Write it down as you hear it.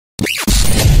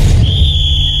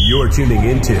You're tuning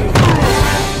into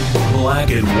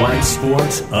Black and White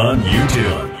Sports on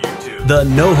YouTube. The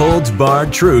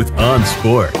no-holds-barred truth on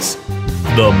sports.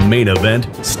 The main event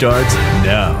starts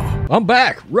now. I'm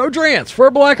back. Rodrance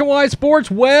for Black and White Sports.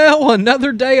 Well,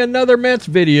 another day, another Mets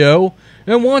video.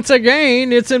 And once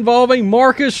again, it's involving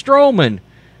Marcus Stroman,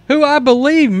 who I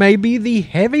believe may be the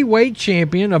heavyweight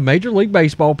champion of Major League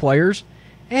Baseball players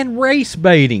and race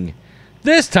baiting.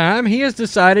 This time, he has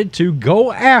decided to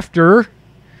go after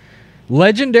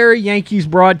legendary Yankees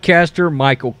broadcaster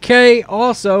Michael Kay.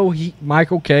 Also,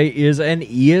 Michael Kay is an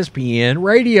ESPN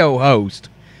radio host.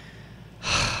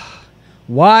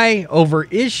 Why? Over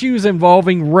issues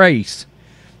involving race.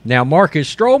 Now,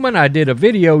 Marcus Stroman, I did a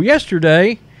video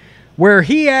yesterday where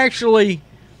he actually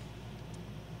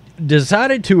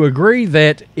decided to agree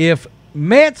that if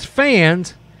Mets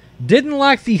fans didn't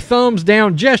like the thumbs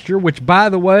down gesture, which, by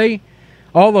the way,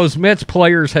 all those Mets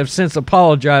players have since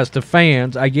apologized to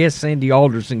fans. I guess Sandy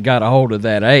Alderson got a hold of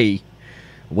that,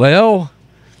 Well,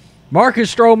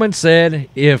 Marcus Stroman said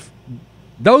if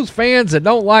those fans that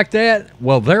don't like that,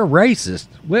 well, they're racist.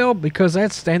 Well, because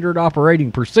that's standard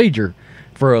operating procedure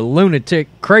for a lunatic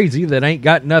crazy that ain't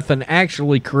got nothing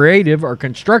actually creative or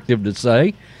constructive to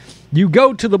say. You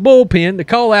go to the bullpen to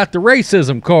call out the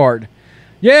racism card.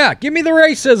 Yeah, give me the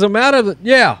racism out of it.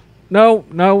 Yeah. No,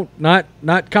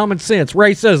 not common sense.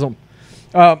 Racism.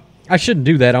 I shouldn't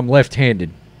do that. I'm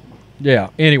left-handed. Yeah,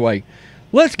 anyway.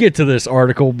 Let's get to this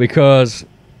article because,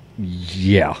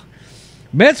 yeah.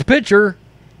 Mets pitcher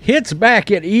hits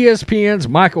back at ESPN's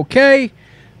Michael Kay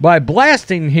by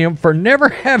blasting him for never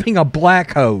having a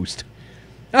black host.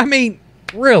 I mean,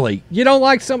 really? You don't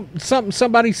like something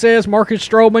somebody says, Marcus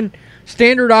Stroman?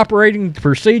 Standard operating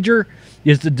procedure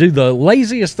is to do the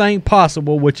laziest thing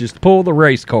possible, which is to pull the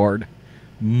race card.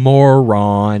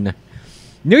 Moron.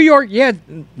 New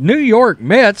York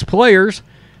Mets players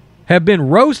have been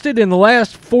roasted in the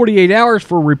last 48 hours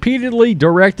for repeatedly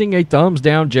directing a thumbs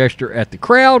down gesture at the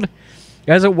crowd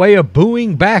as a way of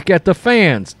booing back at the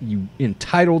fans, you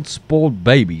entitled, spoiled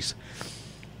babies.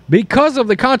 Because of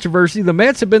the controversy, the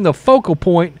Mets have been the focal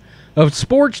point of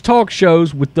sports talk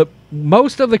shows, with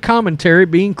most of the commentary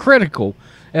being critical,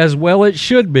 as well it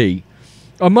should be.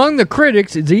 Among the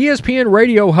critics is ESPN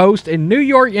radio host and New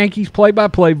York Yankees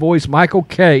play-by-play voice Michael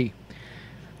Kay.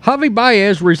 Javi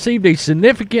Baez received a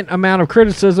significant amount of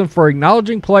criticism for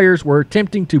acknowledging players were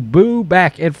attempting to boo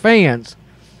back at fans.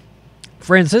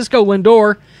 Francisco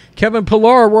Lindor, Kevin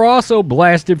Pillar were also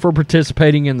blasted for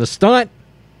participating in the stunt,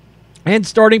 and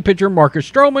starting pitcher Marcus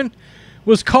Stroman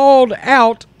was called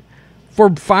out for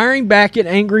firing back at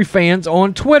angry fans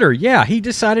on Twitter. Yeah, he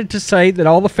decided to say that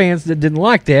all the fans that didn't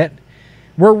like that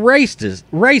were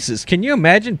racist. Can you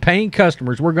imagine paying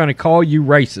customers? We're going to call you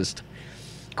racist.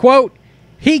 Quote,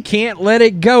 he can't let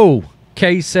it go,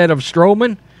 Kay said of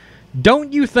Stroman.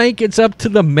 Don't you think it's up to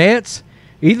the Mets,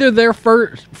 either their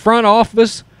front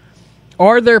office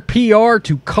or their PR,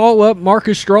 to call up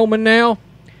Marcus Stroman now?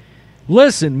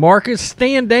 Listen, Marcus,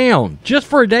 stand down. Just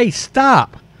for a day,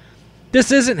 stop. This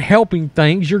isn't helping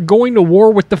things. You're going to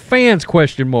war with the fans, ?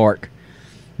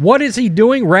 What is he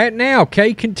doing right now?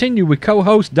 Kay continued with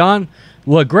co-host Don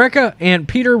LaGreca and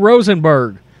Peter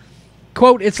Rosenberg.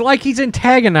 Quote, it's like he's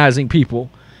antagonizing people.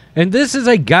 And this is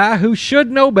a guy who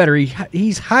should know better.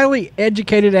 He's highly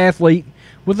educated athlete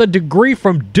with a degree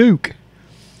from Duke.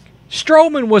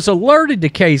 Stroman was alerted to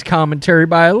Kay's commentary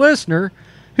by a listener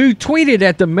who tweeted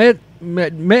at the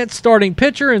Mets starting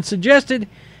pitcher and suggested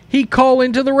he call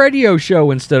into the radio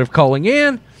show instead of calling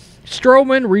in.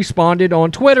 Stroman responded on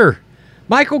Twitter,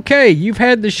 Michael Kay, you've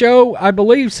had the show, I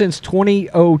believe, since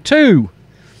 2002.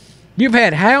 You've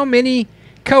had how many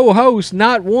co-hosts?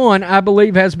 Not one, I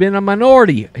believe, has been a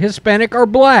minority, Hispanic or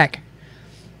black.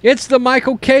 It's the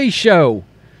Michael Kay show.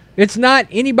 It's not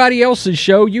anybody else's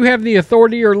show. You have the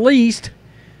authority, or least.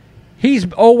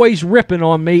 He's always ripping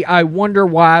on me. I wonder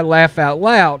why I laugh out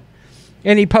loud.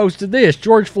 And he posted this.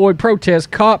 George Floyd protest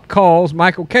cop calls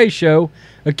Michael Kay show,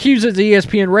 accuses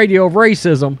ESPN radio of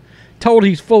racism, told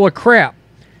he's full of crap.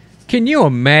 Can you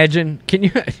imagine?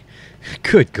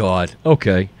 Good God.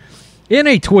 Okay. In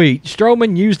a tweet,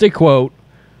 Stroman used a quote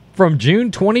from June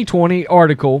 2020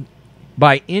 article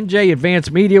by NJ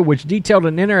Advanced Media, which detailed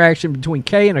an interaction between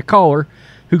Kay and a caller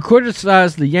who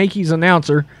criticized the Yankees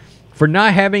announcer for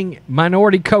not having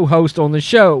minority co-host on the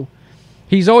show.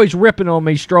 He's always ripping on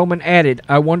me, Stroman added.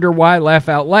 I wonder why I laugh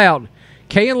out loud.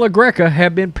 Kay and LaGreca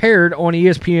have been paired on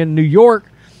ESPN New York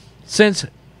since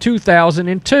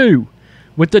 2002,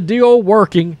 with the deal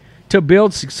working to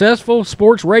build successful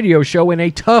sports radio show in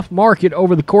a tough market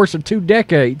over the course of 2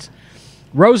 decades.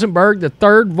 Rosenberg, the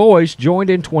third voice, joined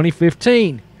in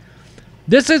 2015.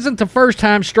 This isn't the first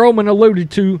time Stroman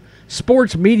alluded to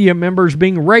sports media members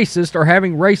being racist or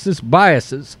having racist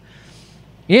biases.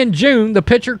 In June, the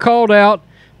pitcher called out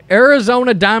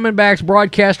Arizona Diamondbacks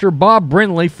broadcaster Bob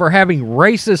Brenly for having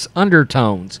racist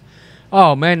undertones.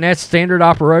 Oh, man, that's standard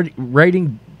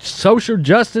operating social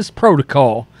justice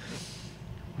protocol.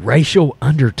 Racial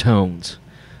undertones.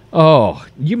 Oh,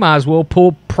 you might as well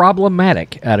pull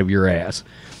problematic out of your ass.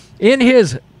 In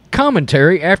his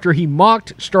commentary after he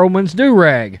mocked Stroman's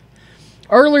do-rag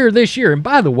earlier this year, and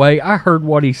by the way, I heard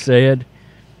what he said.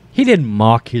 He didn't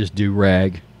mock his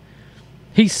do-rag.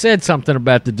 He said something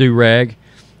about the do-rag,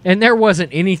 and there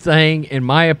wasn't anything, in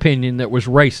my opinion, that was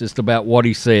racist about what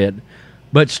he said.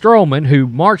 But Stroman, who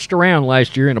marched around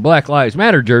last year in a Black Lives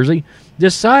Matter jersey,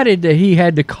 decided that he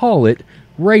had to call it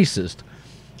racist.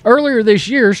 Earlier this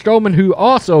year, Stroman, who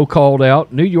also called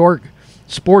out New York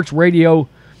sports radio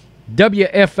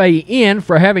WFAN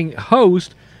for having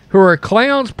hosts who are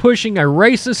clowns pushing a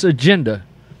racist agenda.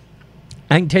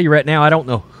 I can tell you right now, I don't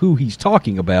know who he's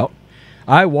talking about.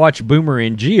 I watch Boomer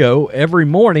and Geo every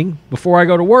morning before I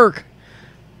go to work.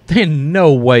 In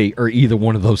no way are either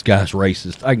one of those guys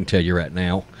racist. I can tell you right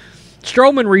now.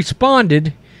 Stroman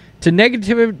responded to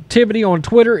negativity on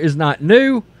Twitter is not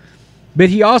new, but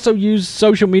he also used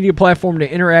social media platform to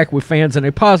interact with fans in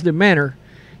a positive manner.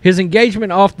 His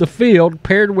engagement off the field,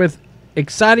 paired with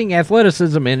exciting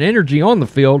athleticism and energy on the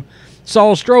field,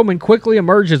 saw Stroman quickly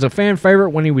emerge as a fan favorite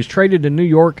when he was traded to New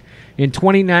York in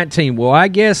 2019. Well, I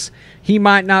guess he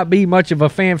might not be much of a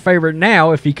fan favorite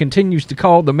now if he continues to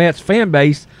call the Mets fan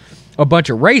base a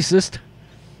bunch of racists.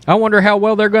 I wonder how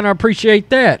well they're going to appreciate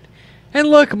that. And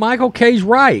look, Michael K's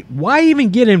right. Why even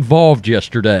get involved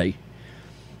yesterday?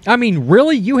 I mean,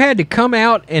 really? You had to come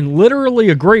out and literally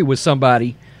agree with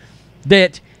somebody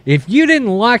that if you didn't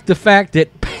like the fact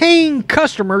that paying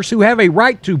customers who have a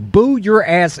right to boo your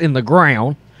ass in the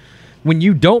ground when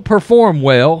you don't perform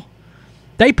well,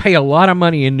 they pay a lot of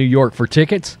money in New York for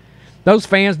tickets. Those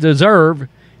fans deserve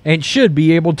and should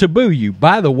be able to boo you.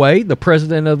 By the way, the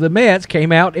president of the Mets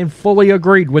came out and fully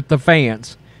agreed with the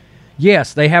fans.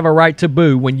 Yes, they have a right to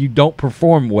boo when you don't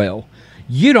perform well.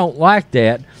 You don't like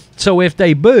that, so if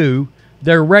they boo,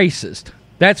 they're racist.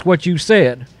 That's what you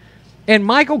said. And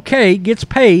Michael K gets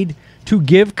paid to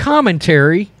give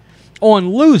commentary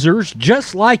on losers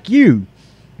just like you.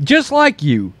 Just like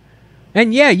you.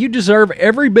 And yeah, you deserve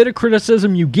every bit of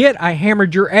criticism you get. I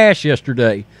hammered your ass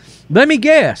yesterday. Let me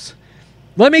guess.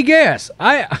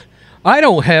 I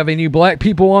don't have any black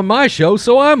people on my show,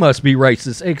 so I must be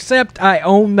racist. Except I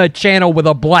own the channel with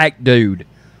a black dude.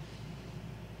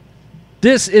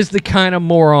 This is the kind of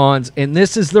morons, and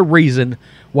this is the reason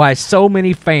why so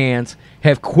many fans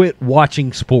have quit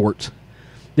watching sports.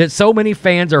 That so many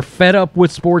fans are fed up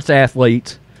with sports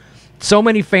athletes. So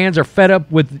many fans are fed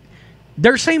up with...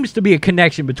 There seems to be a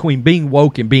connection between being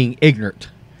woke and being ignorant.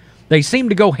 They seem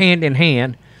to go hand in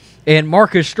hand, and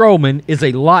Marcus Stroman is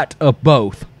a lot of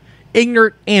both.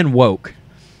 Ignorant and woke.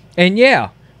 And yeah,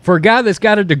 for a guy that's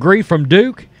got a degree from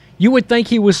Duke, you would think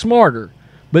he was smarter.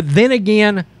 But then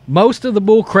again, most of the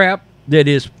bull crap that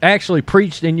is actually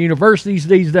preached in universities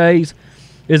these days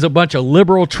is a bunch of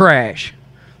liberal trash.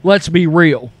 Let's be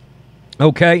real.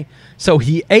 Okay? So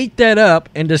he ate that up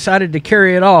and decided to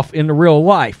carry it off into real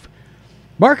life.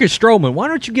 Marcus Stroman, why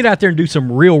don't you get out there and do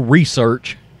some real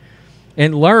research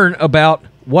and learn about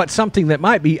what something that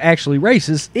might be actually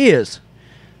racist is.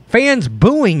 Fans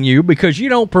booing you because you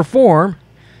don't perform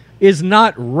is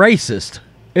not racist.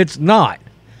 It's not.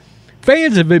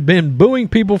 Fans have been booing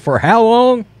people for how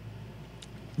long?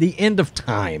 The end of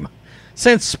time.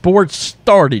 Since sports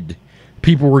started,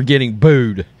 people were getting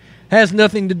booed. Has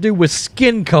nothing to do with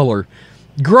skin color.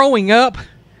 Growing up,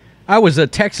 I was a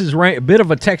bit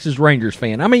of a Texas Rangers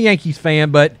fan. I'm a Yankees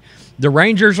fan, but the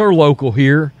Rangers are local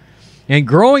here. And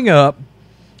growing up,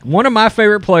 one of my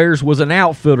favorite players was an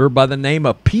outfielder by the name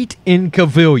of Pete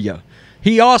Incaviglia.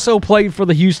 He also played for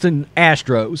the Houston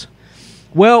Astros.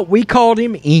 Well, we called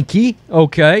him Inky,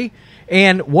 okay?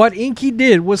 And what Inky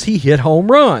did was he hit home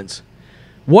runs.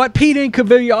 What Pete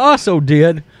Incaviglia also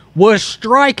did was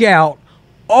strike out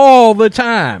all the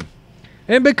time.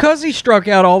 And because he struck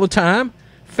out all the time,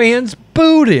 fans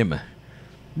booed him.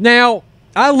 Now,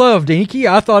 I loved Inky.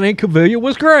 I thought Incaviglia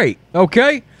was great,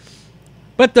 okay?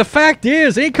 But the fact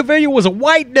is, Incaviglia was a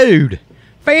white dude.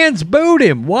 Fans booed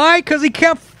him. Why? Because he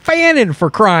kept fanning, for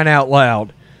crying out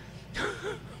loud.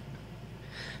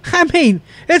 I mean,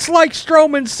 it's like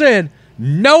Stroman said,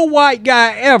 no white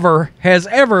guy has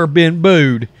ever been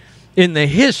booed in the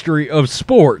history of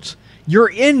sports. You're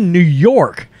in New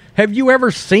York. Have you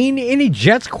ever seen any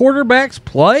Jets quarterbacks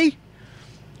play?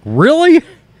 Really?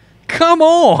 Come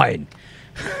on.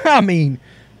 I mean,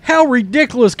 how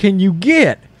ridiculous can you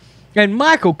get? And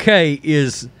Michael Kay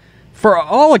is, for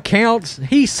all accounts,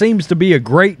 he seems to be a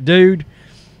great dude,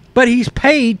 but he's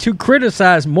paid to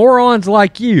criticize morons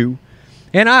like you,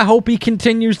 and I hope he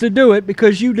continues to do it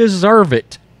because you deserve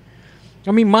it.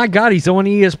 I mean, my God, he's on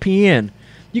ESPN.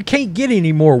 You can't get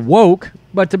any more woke,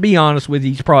 but to be honest with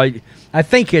you, I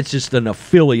think it's just an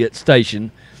affiliate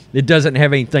station that doesn't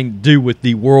have anything to do with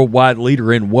the worldwide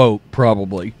leader in woke,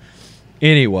 probably.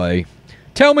 Anyway,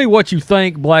 tell me what you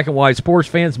think, black and white sports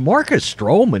fans. Marcus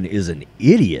Stroman is an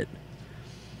idiot.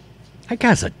 That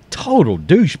guy's a total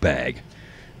douchebag.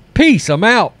 Peace, I'm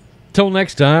out. Till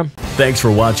next time. Thanks for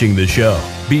watching the show.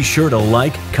 Be sure to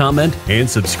like, comment, and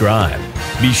subscribe.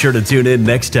 Be sure to tune in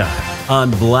next time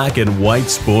on Black and White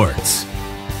Sports.